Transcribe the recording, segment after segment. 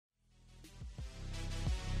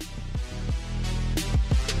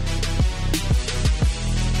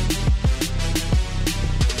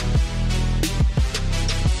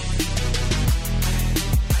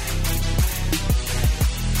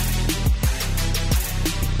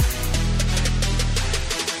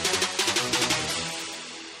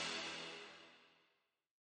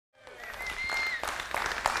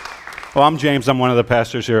Well, I'm James. I'm one of the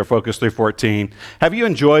pastors here at Focus 314. Have you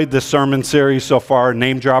enjoyed this sermon series so far,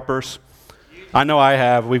 Name Droppers? I know I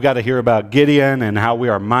have. We've got to hear about Gideon and how we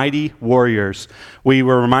are mighty warriors. We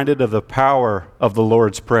were reminded of the power of the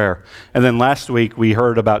Lord's Prayer. And then last week we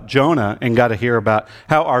heard about Jonah and got to hear about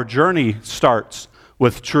how our journey starts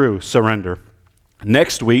with true surrender.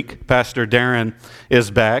 Next week, Pastor Darren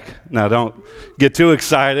is back. Now, don't get too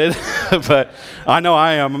excited, but I know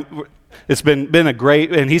I am. It's been a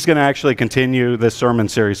great, and he's going to actually continue this sermon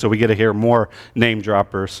series, so we get to hear more name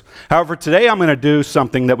droppers. However, today I'm going to do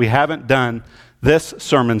something that we haven't done this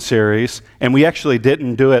sermon series, and we actually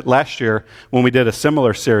didn't do it last year when we did a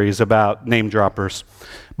similar series about name droppers.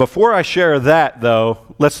 Before I share that,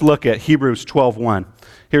 though, let's look at Hebrews 12:1.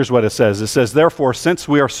 Here's what it says. It says, "Therefore, since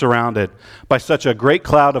we are surrounded by such a great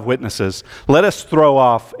cloud of witnesses, let us throw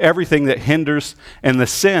off everything that hinders and the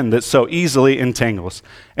sin that so easily entangles,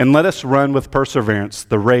 and let us run with perseverance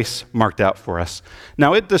the race marked out for us."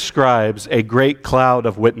 Now, it describes a great cloud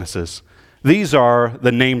of witnesses. These are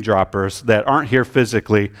the name droppers that aren't here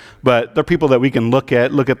physically, but they're people that we can look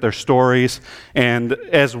at their stories, and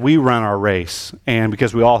as we run our race, and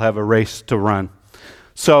because we all have a race to run.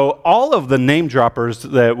 So all of the name droppers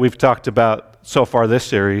that we've talked about so far this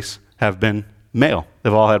series have been male.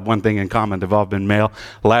 They've all had one thing in common. They've all been male.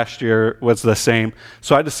 Last year was the same.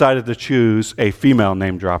 So I decided to choose a female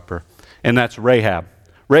name dropper, and that's Rahab.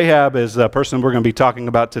 Rahab is the person we're going to be talking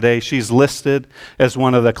about today. She's listed as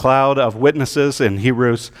one of the cloud of witnesses in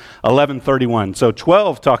Hebrews 11:31. So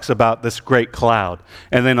 12 talks about this great cloud,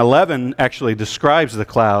 and then 11 actually describes the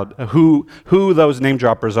cloud, who those name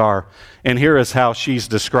droppers are. And here is how she's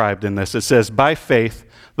described in this. It says, "By faith,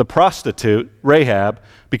 the prostitute, Rahab,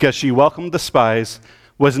 because she welcomed the spies,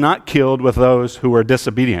 was not killed with those who were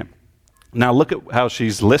disobedient." Now look at how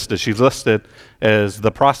she's listed. She's listed as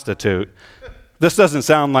the prostitute. This doesn't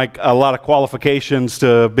sound like a lot of qualifications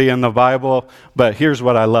to be in the Bible, but here's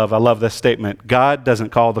what I love. I love this statement. God doesn't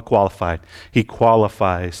call the qualified. He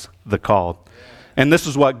qualifies the called. And this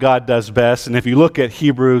is what God does best. And if you look at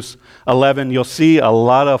Hebrews 11, you'll see a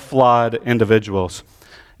lot of flawed individuals.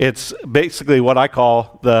 It's basically what I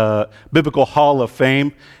call the Biblical Hall of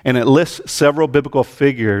Fame, and it lists several biblical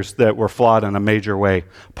figures that were flawed in a major way.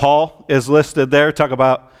 Paul is listed there. Talk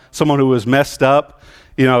about someone who was messed up.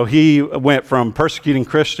 You know, he went from persecuting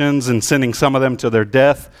Christians and sending some of them to their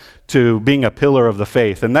death to being a pillar of the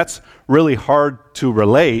faith. And that's really hard to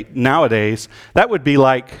relate nowadays. That would be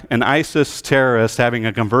like an ISIS terrorist having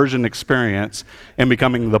a conversion experience and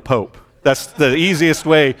becoming the Pope. That's the easiest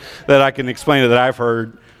way that I can explain it that I've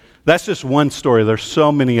heard. That's just one story. There's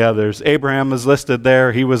so many others. Abraham is listed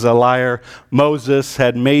there. He was a liar. Moses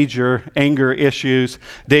had major anger issues.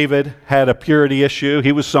 David had a purity issue.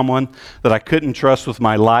 He was someone that I couldn't trust with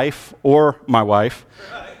my life or my wife.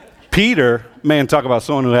 Peter, man, talk about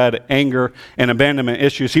someone who had anger and abandonment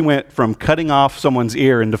issues. He went from cutting off someone's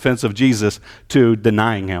ear in defense of Jesus to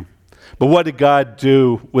denying him. But what did God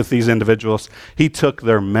do with these individuals? He took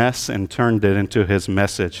their mess and turned it into his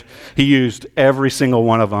message. He used every single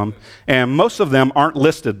one of them. And most of them aren't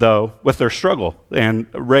listed, though, with their struggle. And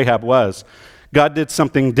Rahab was. God did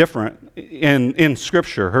something different in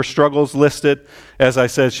Scripture. Her struggle's listed. As I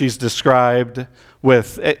said, she's described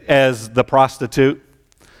as the prostitute.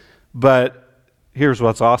 But here's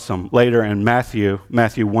what's awesome. Later in Matthew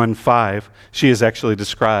 1:5, she is actually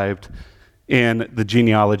described in the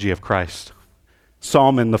genealogy of Christ.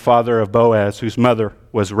 Salmon, the father of Boaz, whose mother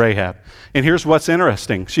was Rahab. And here's what's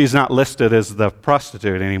interesting. She's not listed as the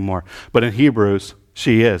prostitute anymore, but in Hebrews,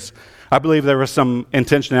 she is. I believe there was some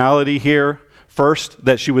intentionality here. First,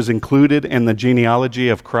 that she was included in the genealogy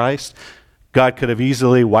of Christ. God could have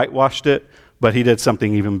easily whitewashed it, but he did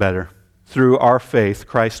something even better. Through our faith,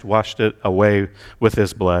 Christ washed it away with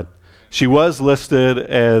his blood. She was listed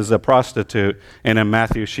as a prostitute, and in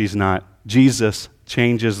Matthew, she's not. Jesus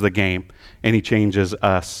changes the game, and he changes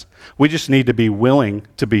us. We just need to be willing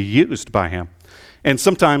to be used by him. And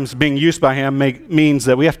sometimes being used by him means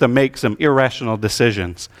that we have to make some irrational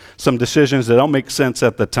decisions, some decisions that don't make sense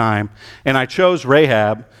at the time. And I chose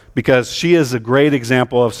Rahab because she is a great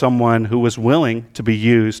example of someone who was willing to be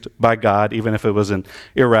used by God, even if it was an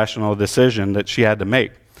irrational decision that she had to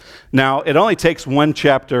make. Now, it only takes one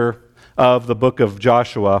chapter of the book of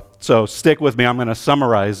Joshua. So stick with me. I'm going to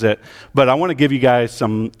summarize it. But I want to give you guys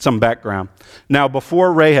some background. Now,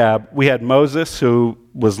 before Rahab, we had Moses, who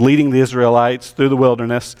was leading the Israelites through the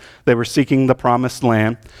wilderness. They were seeking the promised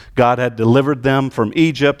land. God had delivered them from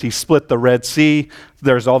Egypt. He split the Red Sea.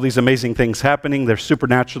 There's all these amazing things happening. They're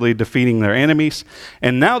supernaturally defeating their enemies.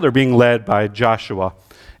 And now they're being led by Joshua.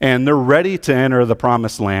 and they're ready to enter the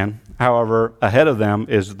promised land. However, ahead of them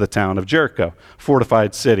is the town of Jericho,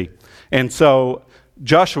 fortified city. And so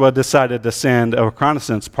Joshua decided to send a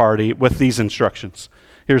reconnaissance party with these instructions.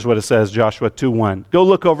 Here's what it says, Joshua 2:1. Go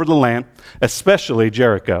look over the land, especially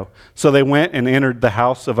Jericho. So they went and entered the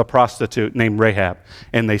house of a prostitute named Rahab,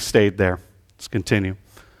 and they stayed there. Let's continue.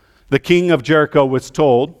 The king of Jericho was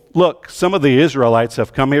told, look, some of the Israelites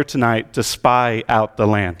have come here tonight to spy out the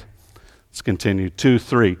land. Let's continue.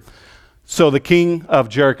 2:3. So the king of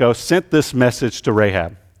Jericho sent this message to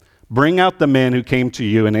Rahab. Bring out the men who came to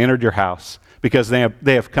you and entered your house, because they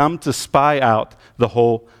have come to spy out the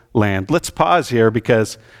whole land. Let's pause here,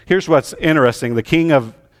 because here's what's interesting. The king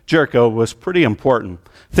of Jericho was pretty important.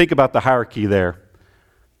 Think about the hierarchy there.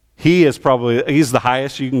 He's the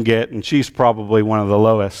highest you can get, and she's probably one of the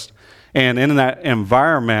lowest. And in that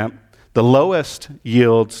environment, the lowest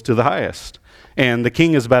yields to the highest. And the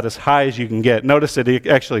king is about as high as you can get. Notice that he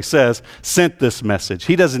actually says, sent this message.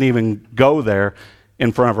 He doesn't even go there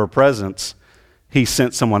in front of her presence. He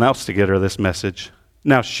sent someone else to get her this message.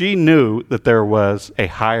 Now, she knew that there was a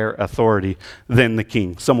higher authority than the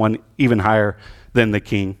king, someone even higher than the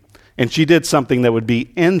king. And she did something that would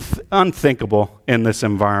be unthinkable in this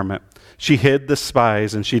environment. She hid the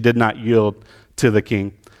spies, and she did not yield to the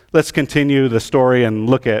king. Let's continue the story and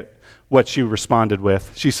look at what she responded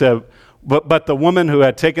with. She said, But the woman who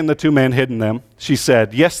had taken the two men, hidden them, she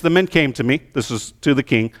said, yes, the men came to me, this was to the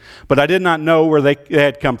king, but I did not know where they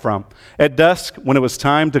had come from. At dusk, when it was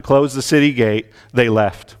time to close the city gate, they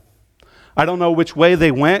left. I don't know which way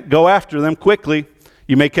they went. Go after them quickly.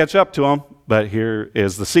 You may catch up to them, but here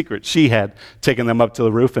is the secret. She had taken them up to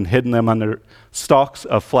the roof and hidden them under stalks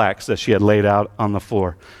of flax that she had laid out on the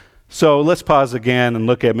floor. So let's pause again and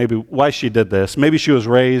look at maybe why she did this. Maybe she was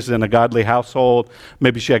raised in a godly household.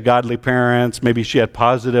 Maybe she had godly parents. Maybe she had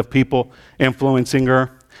positive people influencing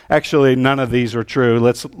her. Actually, none of these are true.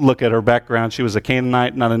 Let's look at her background. She was a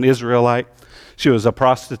Canaanite, not an Israelite. She was a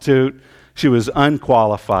prostitute. She was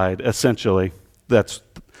unqualified, essentially. That's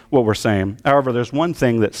what we're saying. However, there's one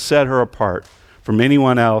thing that set her apart from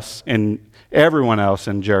anyone else and everyone else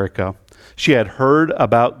in Jericho. She had heard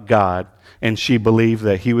about God, and she believed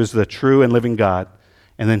that he was the true and living God,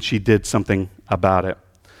 and then she did something about it.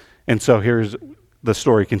 And so here's the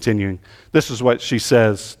story continuing. This is what she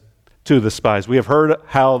says to the spies. We have heard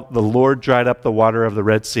how the Lord dried up the water of the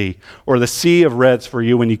Red Sea, or the Sea of Reds for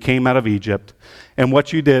you when you came out of Egypt, and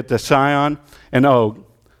what you did to Sihon and Og,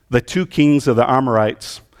 the two kings of the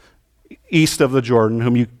Amorites east of the Jordan,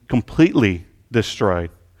 whom you completely destroyed.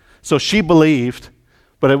 So she believed.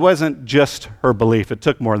 But it wasn't just her belief. It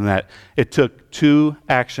took more than that. It took 2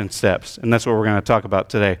 action steps, and that's what we're going to talk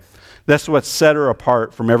about today. That's what set her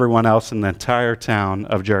apart from everyone else in the entire town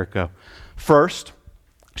of Jericho. First,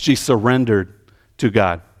 she surrendered to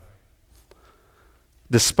God.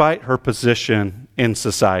 Despite her position in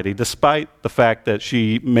society, despite the fact that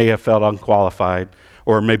she may have felt unqualified,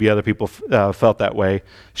 or maybe other people felt that way,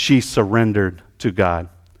 she surrendered to God.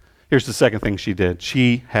 Here's the second thing she did.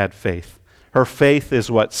 She had faith. Her faith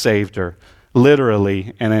is what saved her,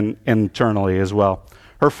 literally and internally as well.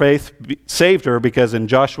 Her faith saved her because in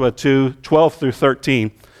Joshua 2:12 through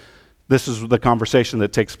 13, this is the conversation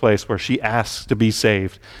that takes place where she asks to be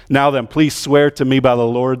saved. Now then, please swear to me by the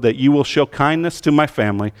Lord that you will show kindness to my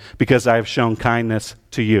family because I have shown kindness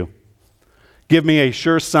to you. Give me a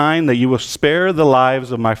sure sign that you will spare the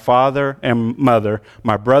lives of my father and mother,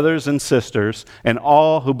 my brothers and sisters, and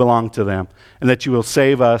all who belong to them, and that you will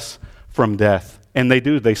save us from death. And they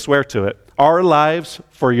do, they swear to it. Our lives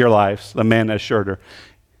for your lives, the men assured her.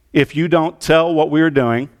 If you don't tell what we are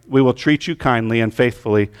doing, we will treat you kindly and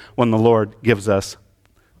faithfully when the Lord gives us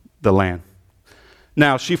the land.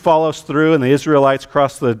 Now, she follows through, and the Israelites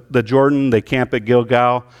cross the Jordan. They camp at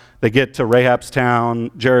Gilgal. They get to Rahab's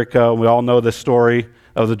town, Jericho. We all know the story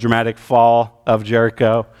of the dramatic fall of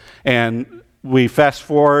Jericho. And we fast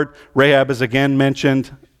forward. Rahab is again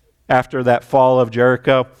mentioned after that fall of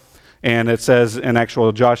Jericho. And it says in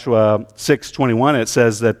actual Joshua 6:21, it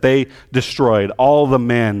says that they destroyed all the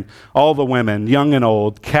men, all the women, young and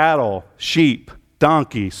old, cattle, sheep,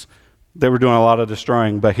 donkeys. They were doing a lot of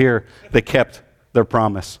destroying, but here they kept their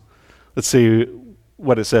promise. Let's see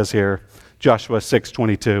what it says here. Joshua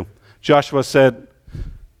 6:22. Joshua said,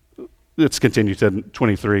 let's continue to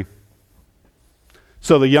 23.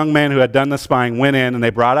 So the young man who had done the spying went in, and they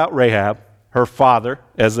brought out Rahab, her father,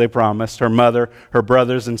 as they promised, her mother, her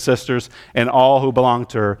brothers and sisters, and all who belonged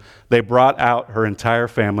to her. They brought out her entire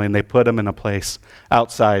family, and they put them in a place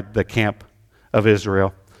outside the camp of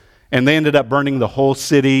Israel. And they ended up burning the whole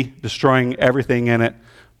city, destroying everything in it.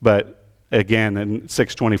 But again, in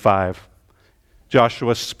 6:25,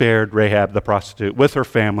 Joshua spared Rahab the prostitute with her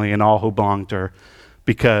family and all who belonged to her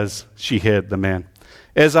because she hid the men.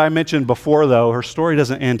 As I mentioned before, though, her story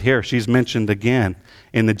doesn't end here. She's mentioned again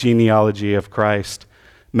in the genealogy of Christ,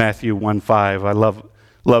 Matthew 1:5. I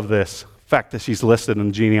love this fact that she's listed in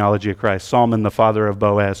the genealogy of Christ. Solomon, the father of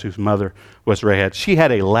Boaz, whose mother was Rahab. She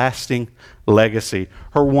had a lasting legacy.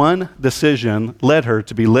 Her one decision led her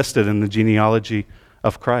to be listed in the genealogy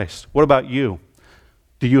of Christ. What about you?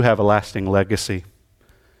 Do you have a lasting legacy?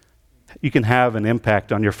 You can have an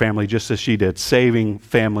impact on your family just as she did, saving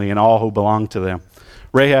family and all who belong to them.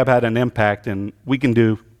 Rahab had an impact, and we can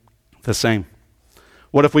do the same.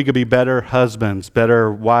 What if we could be better husbands,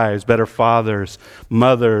 better wives, better fathers,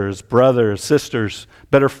 mothers, brothers, sisters,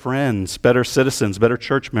 better friends, better citizens, better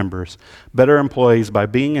church members, better employees by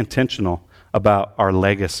being intentional about our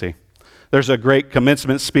legacy? There's a great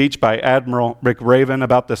commencement speech by Admiral Rick Raven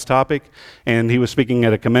about this topic, and he was speaking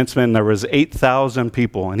at a commencement, and there was 8,000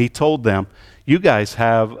 people, and he told them, you guys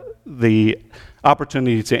have the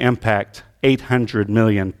opportunity to impact 800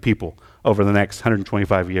 million people over the next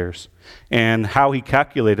 125 years. And how he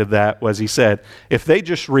calculated that was, he said, if they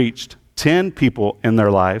just reached 10 people in their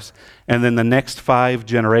lives, and then the next 5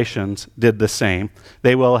 generations did the same,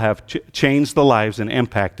 they will have changed the lives and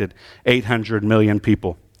impacted 800 million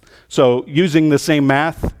people. So using the same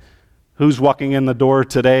math, who's walking in the door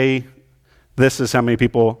today? This is how many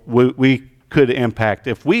people we could impact.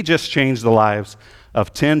 If we just change the lives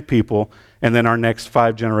of 10 people, and then our next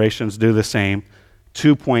 5 generations do the same,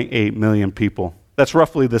 2.8 million people. That's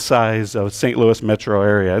roughly the size of St. Louis metro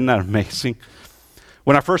area. Isn't that amazing?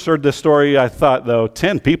 When I first heard this story, I thought, though,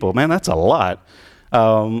 10 people, man, that's a lot.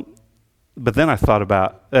 But then I thought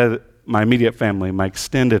about my immediate family, my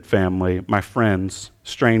extended family, my friends,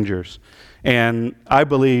 strangers. And I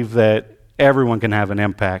believe that everyone can have an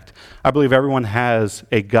impact. I believe everyone has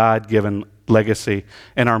a God-given legacy.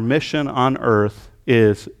 And our mission on earth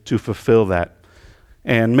is to fulfill that.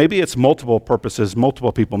 And maybe it's multiple purposes,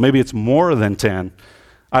 multiple people. Maybe it's more than 10.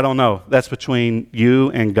 I don't know. That's between you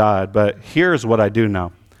and God. But here's what I do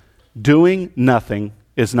know. Doing nothing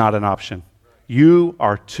is not an option. You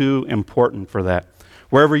are too important for that.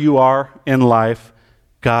 Wherever you are in life,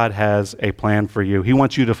 God has a plan for you. He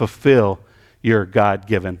wants you to fulfill your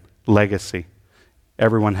God-given legacy.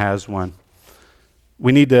 Everyone has one.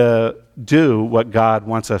 We need to do what God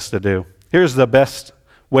wants us to do. Here's the best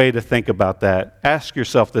way to think about that. Ask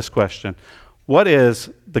yourself this question. What is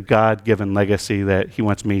the God-given legacy that He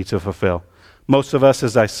wants me to fulfill? Most of us,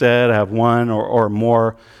 as I said, have one or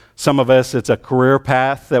more. Some of us, it's a career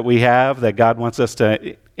path that we have that God wants us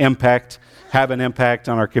to have an impact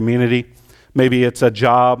on our community. Maybe it's a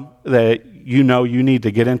job that you know you need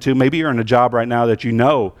to get into. Maybe you're in a job right now that you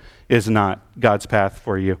know is not God's path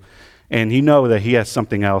for you. And you know that He has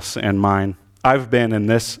something else in mind. I've been in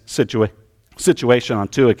this situation on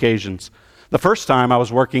 2 occasions. The first time I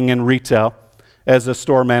was working in retail as a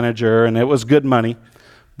store manager, and it was good money,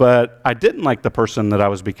 but I didn't like the person that I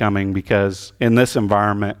was becoming because in this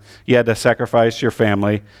environment, you had to sacrifice your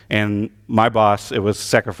family, and my boss, it was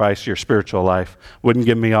sacrifice your spiritual life. Wouldn't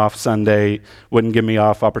give me off Sunday, wouldn't give me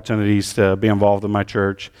off opportunities to be involved in my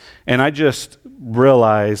church, and I just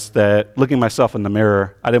realized that looking myself in the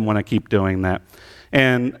mirror, I didn't want to keep doing that.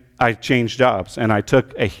 And I changed jobs, and I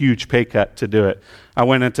took a huge pay cut to do it. I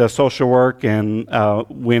went into social work, and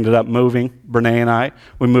we ended up moving, Brene and I.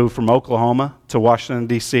 We moved from Oklahoma to Washington,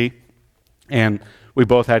 D.C., and we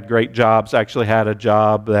both had great jobs. I actually had a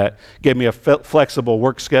job that gave me a flexible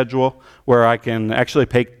work schedule where I can actually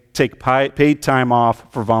take paid time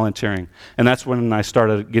off for volunteering. And that's when I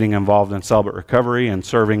started getting involved in Celibate Recovery and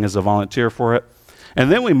serving as a volunteer for it.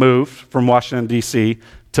 And then we moved from Washington, D.C.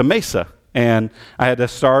 to Mesa. And I had to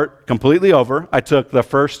start completely over. I took the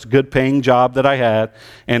first good-paying job that I had,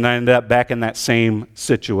 and I ended up back in that same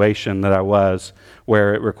situation that I was,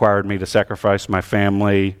 where it required me to sacrifice my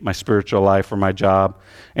family, my spiritual life for my job.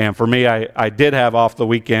 And for me, I did have off the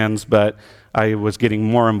weekends, but I was getting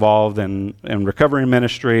more involved in recovery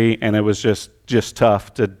ministry, and it was just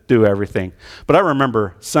tough to do everything. But I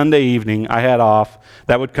remember Sunday evening, I had off.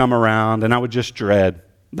 That would come around, and I would just dread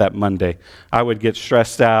that Monday. I would get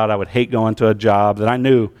stressed out. I would hate going to a job that I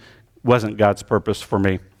knew wasn't God's purpose for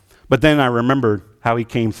me. But then I remembered how He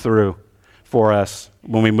came through for us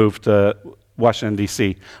when we moved to Washington,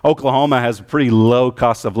 D.C. Oklahoma has a pretty low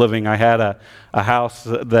cost of living. I had a house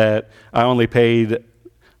that I only paid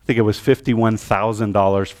I think it was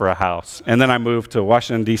 $51,000 for a house. And then I moved to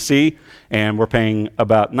Washington, D.C., and we're paying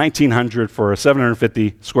about $1,900 for a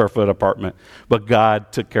 750 square foot apartment. But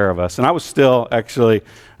God took care of us. And I was still actually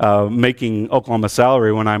making Oklahoma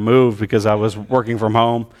salary when I moved because I was working from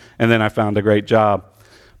home, and then I found a great job.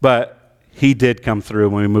 But He did come through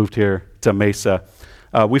when we moved here to Mesa.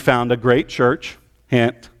 We found a great church.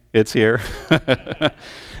 Hint, it's here.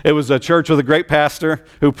 It was a church with a great pastor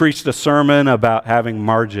who preached a sermon about having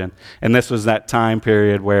margin. And this was that time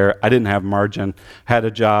period where I didn't have margin, had a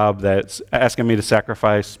job that's asking me to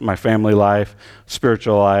sacrifice my family life,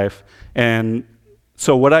 spiritual life. And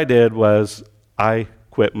so what I did was I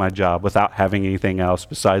quit my job without having anything else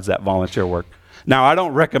besides that volunteer work. Now, I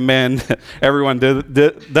don't recommend everyone does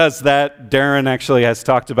that. Darren actually has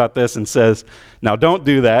talked about this and says, now don't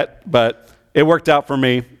do that, but it worked out for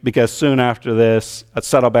me because soon after this,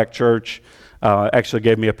 Saddleback Church actually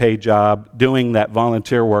gave me a paid job doing that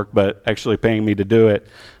volunteer work, but actually paying me to do it.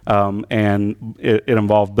 And it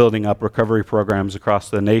involved building up recovery programs across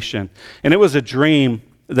the nation. And it was a dream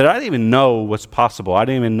that I didn't even know was possible. I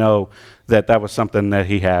didn't even know that that was something that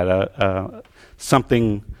He had,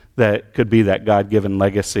 something that could be that God-given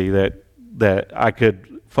legacy that I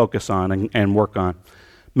could focus on and work on.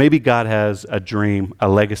 Maybe God has a dream, a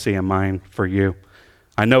legacy in mind for you.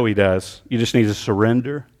 I know He does. You just need to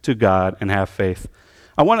surrender to God and have faith.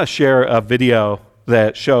 I want to share a video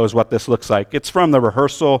that shows what this looks like. It's from the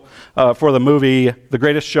rehearsal for the movie The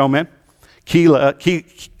Greatest Showman.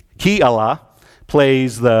 Keala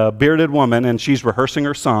plays the bearded woman, and she's rehearsing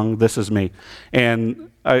her song, This Is Me. And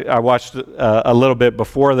I watched a little bit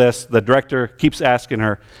before this. The director keeps asking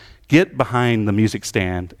her, get behind the music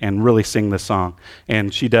stand and really sing the song.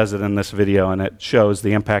 And she does it in this video, and it shows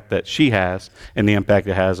the impact that she has and the impact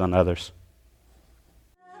it has on others.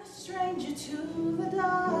 Not a stranger to the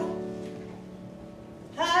dark.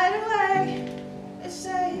 Hide away, they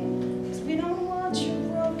say, 'cause we don't want your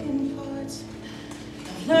broken parts.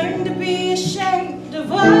 I've learned to be ashamed of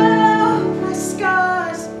all my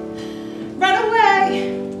scars. Run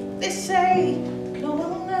away, they say, no one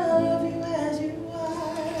will love you as you are.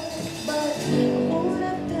 But I won't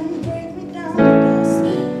let them break me down to dust.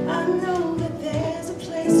 I know that there's a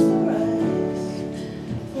place for us,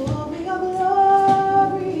 for we are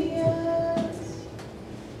glorious.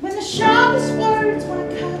 When the sharpest words want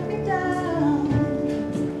to cut me down,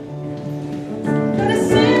 gonna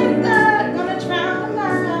sing the blood, gonna drown them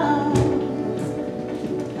out.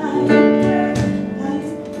 I am hurt, I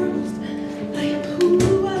am bruised, I am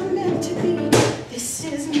who I'm meant to be. This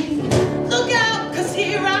is me. Look out, 'cause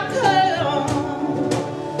here I come.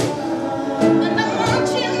 And I'm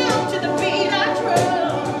marching on to the beat I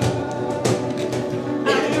drum.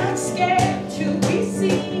 I'm not scared to be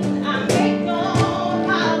seen. I make no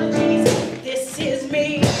apologies. This is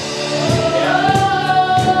me.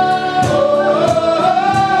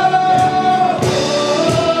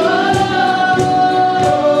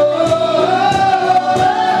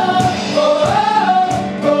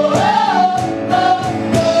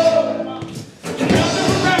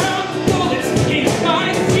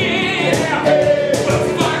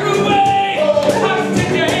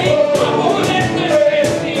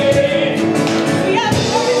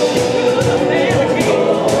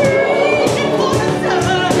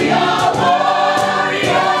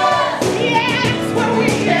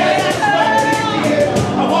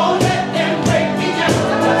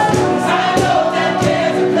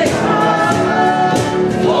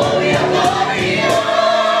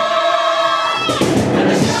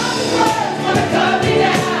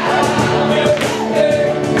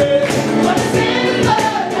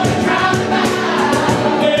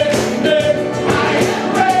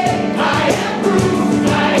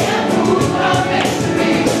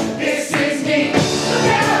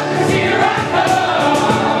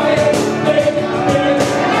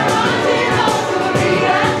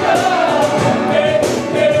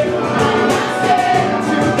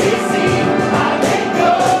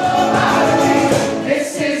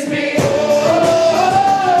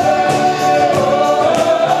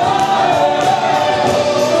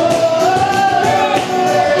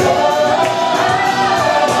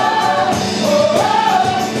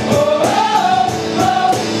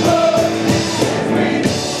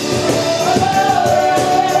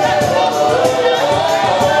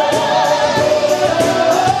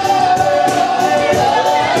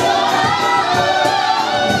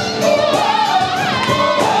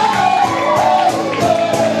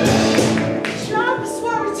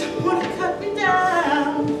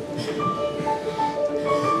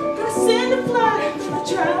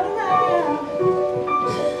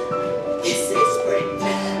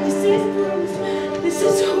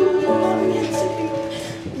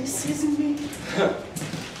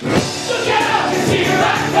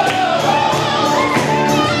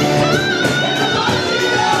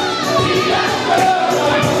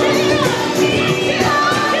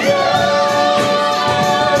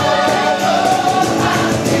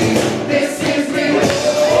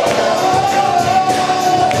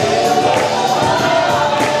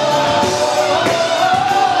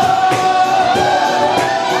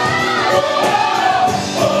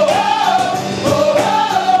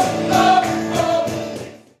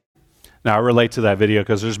 Now, I relate to that video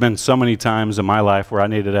because there's been so many times in my life where I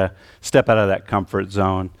needed to step out of that comfort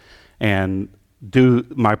zone and do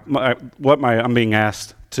I'm being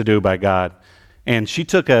asked to do by God. And she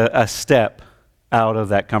took a step out of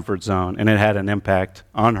that comfort zone, and it had an impact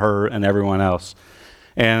on her and everyone else.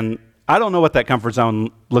 And I don't know what that comfort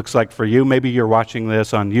zone looks like for you. Maybe you're watching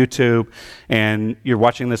this on YouTube, and you're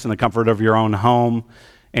watching this in the comfort of your own home,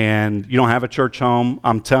 and you don't have a church home.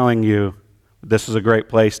 I'm telling you, this is a great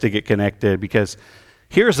place to get connected, because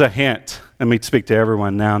here's a hint. Let me speak to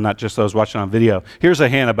everyone now, not just those watching on video. Here's a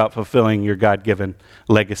hint about fulfilling your God-given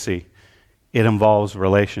legacy. It involves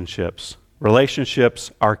relationships.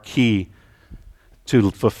 Relationships are key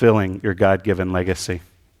to fulfilling your God-given legacy.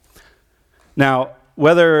 Now,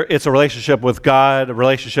 whether it's a relationship with God, a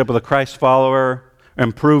relationship with a Christ follower,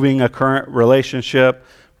 improving a current relationship,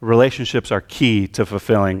 relationships are key to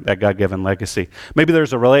fulfilling that God-given legacy. Maybe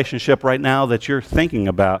there's a relationship right now that you're thinking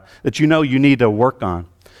about that you know you need to work on.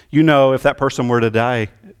 You know if that person were to die,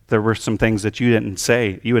 there were some things that you didn't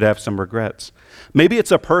say. You would have some regrets. Maybe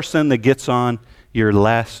it's a person that gets on your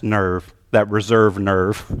last nerve, that reserve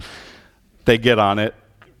nerve. They get on it,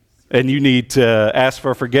 and you need to ask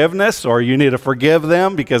for forgiveness, or you need to forgive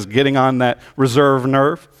them because getting on that reserve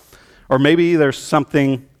nerve. Or maybe there's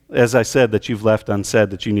something, as I said, that you've left unsaid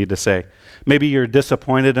that you need to say. Maybe you're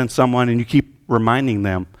disappointed in someone and you keep reminding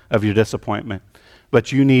them of your disappointment,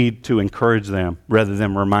 but you need to encourage them rather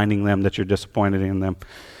than reminding them that you're disappointed in them.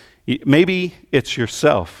 Maybe it's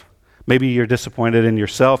yourself. Maybe you're disappointed in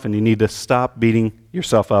yourself and you need to stop beating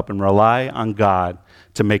yourself up and rely on God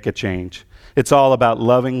to make a change. It's all about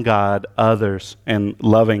loving God, others, and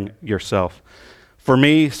loving yourself. For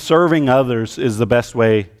me, serving others is the best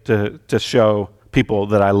way to show people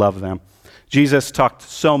that I love them. Jesus talked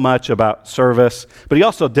so much about service, but he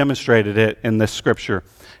also demonstrated it in this scripture.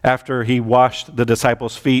 After he washed the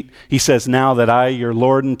disciples' feet, he says, "Now that I, your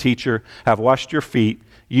Lord and teacher, have washed your feet,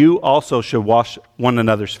 you also should wash one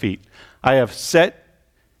another's feet. I have set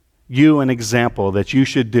you an example that you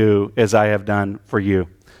should do as I have done for you."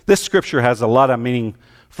 This scripture has a lot of meaning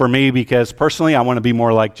for me because personally I want to be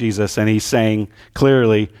more like Jesus, and he's saying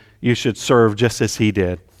clearly you should serve just as he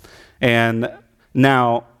did. And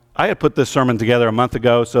now, I had put this sermon together a month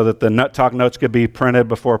ago so that the Nut Talk notes could be printed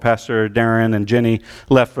before Pastor Darren and Jenny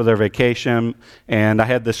left for their vacation. And I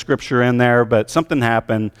had the scripture in there, but something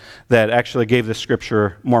happened that actually gave the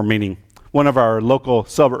scripture more meaning. One of our local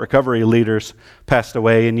Celebrate Recovery leaders passed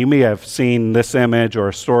away, and you may have seen this image or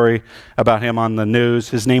a story about him on the news.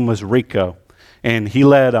 His name was Rico, and he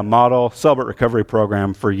led a model Celebrate Recovery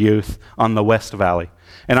program for youth on the West Valley.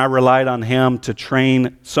 And I relied on him to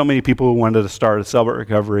train so many people who wanted to start a Celebrate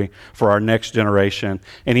Recovery for our next generation.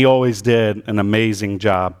 And he always did an amazing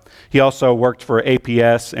job. He also worked for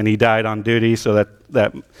APS, and he died on duty, so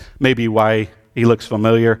that may be why he looks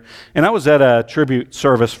familiar. And I was at a tribute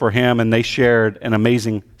service for him, and they shared an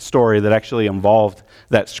amazing story that actually involved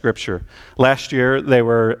that scripture. Last year,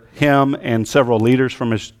 him and several leaders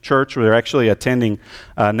from his church were actually attending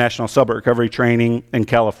National Celebrate Recovery training in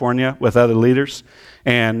California with other leaders.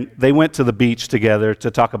 And they went to the beach together to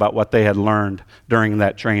talk about what they had learned during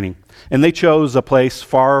that training. And they chose a place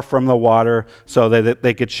far from the water so that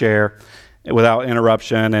they could share without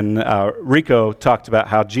interruption. And Rico talked about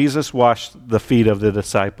how Jesus washed the feet of the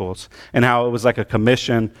disciples and how it was like a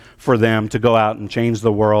commission for them to go out and change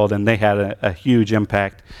the world, and they had a huge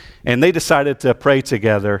impact. And they decided to pray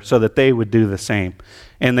together so that they would do the same.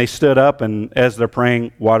 And they stood up, and as they're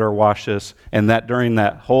praying, water washes. And that during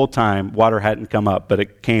that whole time, water hadn't come up, but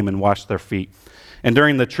it came and washed their feet. And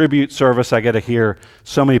during the tribute service, I get to hear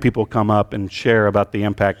so many people come up and share about the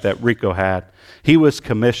impact that Rico had. He was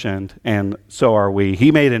commissioned, and so are we.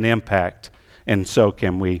 He made an impact, and so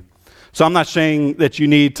can we. So I'm not saying that you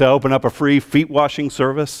need to open up a free feet washing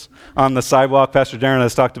service on the sidewalk. Pastor Darren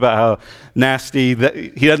has talked about how nasty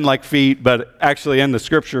he doesn't like feet, but actually in the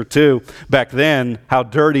scripture too, back then, how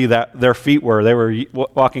dirty their feet were. They were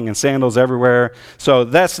walking in sandals everywhere. So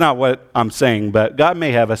that's not what I'm saying, but God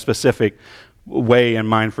may have a specific way in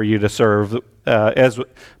mind for you to serve. As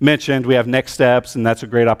mentioned, we have Next Steps, and that's a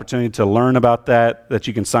great opportunity to learn about that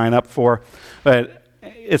you can sign up for. But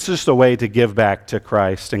it's just a way to give back to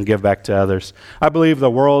Christ and give back to others. I believe the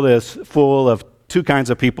world is full of two kinds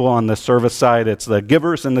of people on the service side. It's the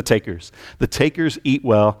givers and the takers. The takers eat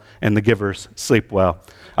well, and the givers sleep well.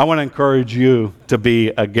 I want to encourage you to be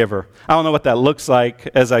a giver. I don't know what that looks like.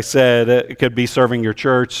 As I said, it could be serving your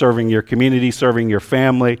church, serving your community, serving your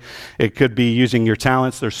family. It could be using your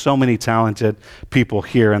talents. There's so many talented people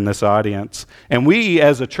here in this audience. And we,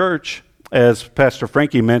 as a church, as Pastor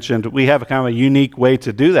Frankie mentioned, we have a kind of a unique way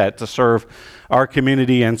to do that, to serve our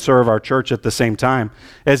community and serve our church at the same time.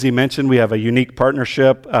 As he mentioned, we have a unique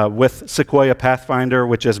partnership with Sequoia Pathfinder,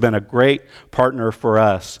 which has been a great partner for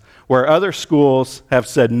us. Where other schools have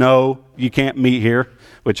said, no, you can't meet here,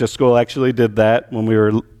 which a school actually did that when we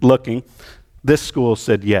were looking, this school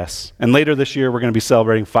said yes. And later this year, we're going to be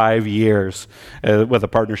celebrating 5 years with a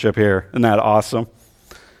partnership here. Isn't that awesome?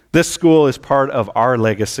 This school is part of our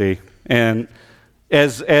legacy. And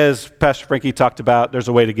as Pastor Frankie talked about, there's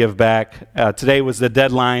a way to give back. Today was the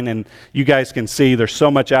deadline, and you guys can see there's so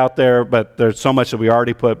much out there, but there's so much that we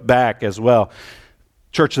already put back as well.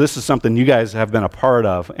 Church, this is something you guys have been a part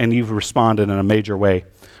of, and you've responded in a major way.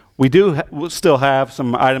 We'll still have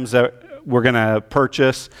some items that we're going to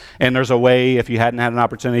purchase, and there's a way, if you hadn't had an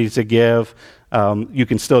opportunity to give, you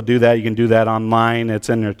can still do that. You can do that online. It's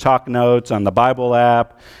in your talk notes on the Bible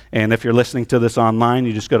app, and if you're listening to this online,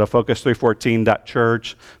 you just go to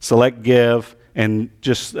focus314.church, select give, and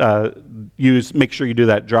just make sure you do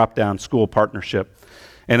that drop-down school partnership.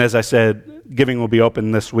 And as I said, giving will be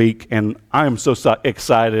open this week, and I am so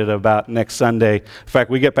excited about next Sunday. In fact,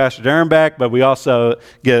 we get Pastor Darren back, but we also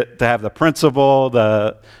get to have the principal,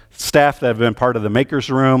 the staff that have been part of the Makers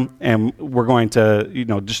Room, and we're going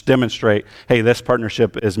to, just demonstrate, hey, this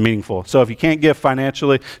partnership is meaningful. So if you can't give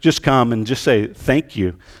financially, just come and just say thank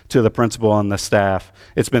you to the principal and the staff.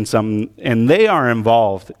 It's been something, and they are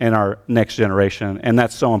involved in our next generation, and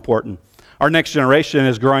that's so important. Our next generation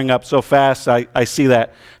is growing up so fast. I see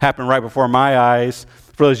that happen right before my eyes.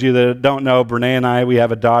 For those of you that don't know, Brene and I, we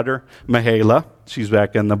have a daughter, Mihaela. She's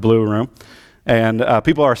back in the blue room. And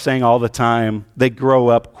people are saying all the time, they grow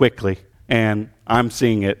up quickly. And I'm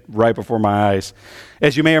seeing it right before my eyes.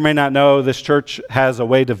 As you may or may not know, this church has a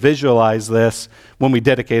way to visualize this when we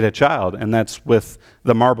dedicate a child. And that's with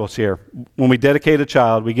the marbles here. When we dedicate a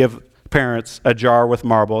child, we give parents a jar with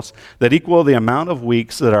marbles that equal the amount of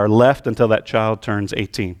weeks that are left until that child turns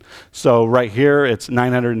 18. So right here, it's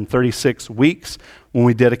 936 weeks. When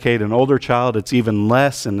we dedicate an older child, it's even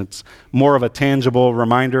less, and it's more of a tangible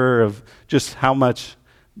reminder of just how much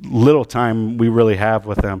little time we really have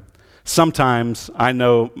with them. Sometimes, I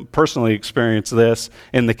know personally experience this,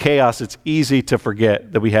 in the chaos, it's easy to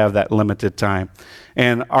forget that we have that limited time.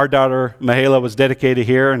 And our daughter, Mihaela, was dedicated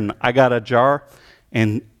here, and I got a jar,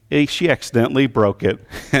 and she accidentally broke it,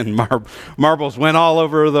 and marbles went all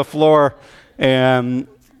over the floor, and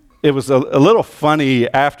it was a little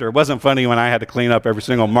funny after. It wasn't funny when I had to clean up every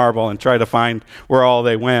single marble and try to find where all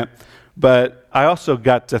they went, but I also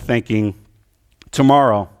got to thinking,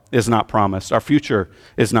 tomorrow is not promised. Our future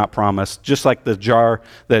is not promised. Just like the jar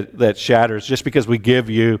that shatters, just because we give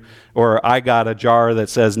you, or I got a jar that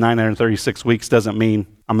says 936 weeks doesn't mean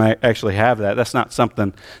I'm going to actually have that. That's not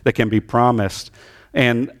something that can be promised.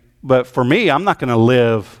 But for me, I'm not going to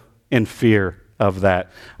live in fear of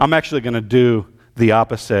that. I'm actually going to do the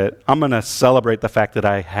opposite. I'm going to celebrate the fact that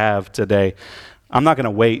I have today. I'm not going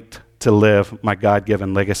to wait to live my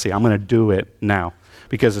God-given legacy. I'm going to do it now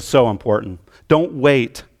because it's so important. Don't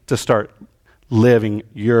wait to start living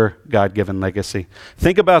your God-given legacy.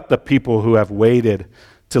 Think about the people who have waited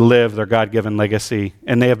to live their God-given legacy,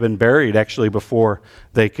 and they have been buried actually before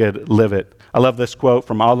they could live it. I love this quote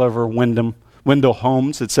from Oliver Wendell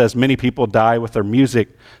Holmes. It says, many people die with their music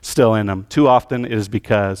still in them. Too often it is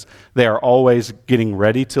because they are always getting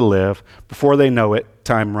ready to live. Before they know it,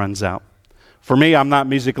 time runs out. For me, I'm not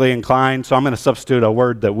musically inclined, so I'm going to substitute a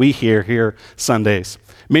word that we hear here Sundays.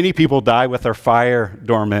 Many people die with their fire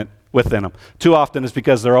dormant within them. Too often it's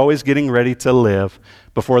because they're always getting ready to live.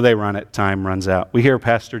 Before they run it, time runs out. We hear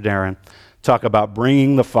Pastor Darren talk about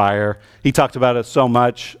bringing the fire. He talked about it so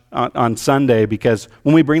much on Sunday because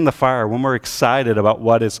when we bring the fire, when we're excited about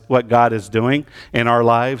what God is doing in our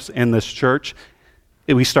lives in this church,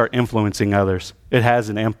 we start influencing others. It has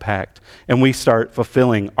an impact, and we start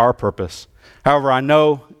fulfilling our purpose. However, I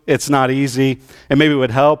know it's not easy, and maybe it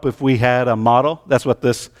would help if we had a model. That's what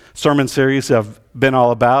this sermon series have been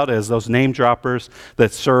all about, is those name droppers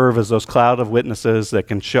that serve as those cloud of witnesses that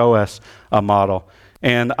can show us a model.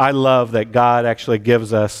 And I love that God actually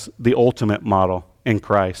gives us the ultimate model in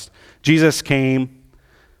Christ. Jesus came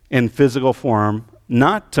in physical form,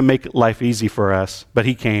 not to make life easy for us, but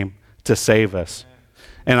he came to save us.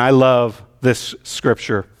 And I love this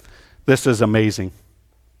scripture. This is amazing.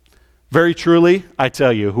 Very truly, I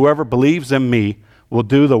tell you, whoever believes in me will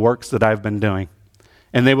do the works that I've been doing,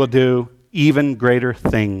 and they will do even greater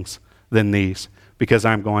things than these, because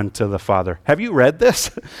I'm going to the Father. Have you read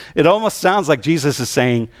this? It almost sounds like Jesus is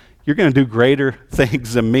saying, you're going to do greater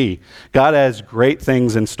things than me. God has great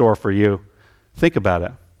things in store for you. Think about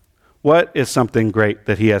it. What is something great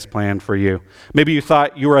that he has planned for you? Maybe you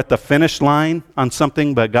thought you were at the finish line on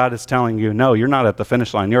something, but God is telling you, no, you're not at the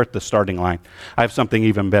finish line. You're at the starting line. I have something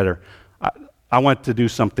even better. I want to do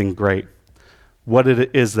something great. What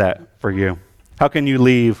is that for you? How can you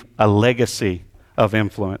leave a legacy of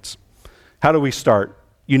influence? How do we start?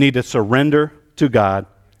 You need to surrender to God,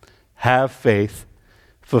 have faith,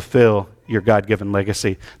 fulfill your God-given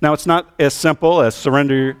legacy. Now, it's not as simple as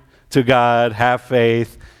surrender to God, have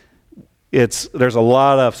faith. There's a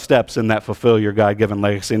lot of steps in that fulfill your God-given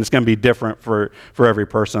legacy, and it's going to be different for every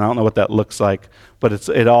person. I don't know what that looks like, but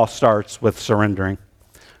it all starts with surrendering.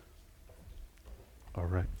 All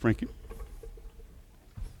right, Frankie.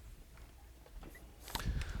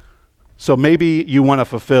 So maybe you want to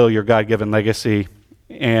fulfill your God-given legacy,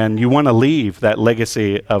 and you want to leave that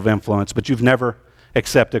legacy of influence, but you've never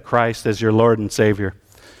accepted Christ as your Lord and Savior.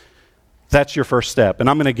 That's your first step. And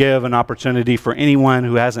I'm going to give an opportunity for anyone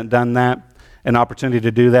who hasn't done that, an opportunity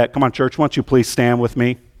to do that. Come on, church, won't you please stand with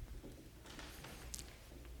me?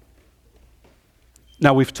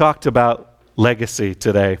 Now, we've talked about legacy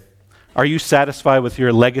today. Are you satisfied with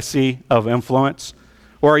your legacy of influence?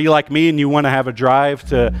 Or are you like me and you want to have a drive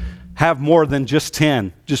to have more than just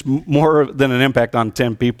 10, just more than an impact on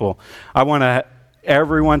 10 people? I want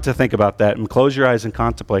everyone to think about that and close your eyes and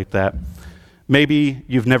contemplate that. Maybe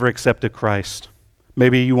you've never accepted Christ.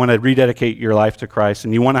 Maybe you want to rededicate your life to Christ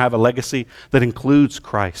and you want to have a legacy that includes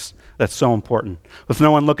Christ. That's so important. With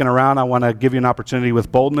no one looking around, I want to give you an opportunity with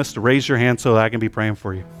boldness to raise your hand so that I can be praying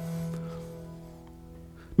for you.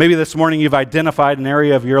 Maybe this morning you've identified an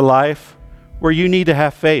area of your life where you need to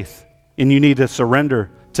have faith and you need to surrender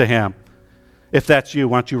to Him. If that's you,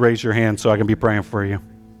 why don't you raise your hand so I can be praying for you?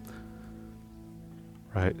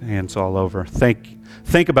 Right, hands all over.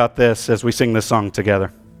 Think about this as we sing this song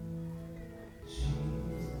together.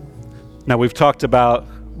 Now, we've talked about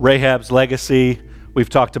Rahab's legacy, we've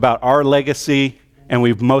talked about our legacy, and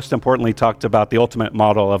we've most importantly talked about the ultimate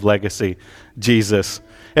model of legacy, Jesus.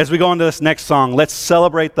 As we go into this next song, let's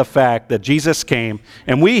celebrate the fact that Jesus came,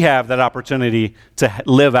 and we have that opportunity to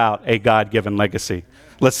live out a God-given legacy.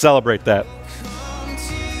 Let's celebrate that.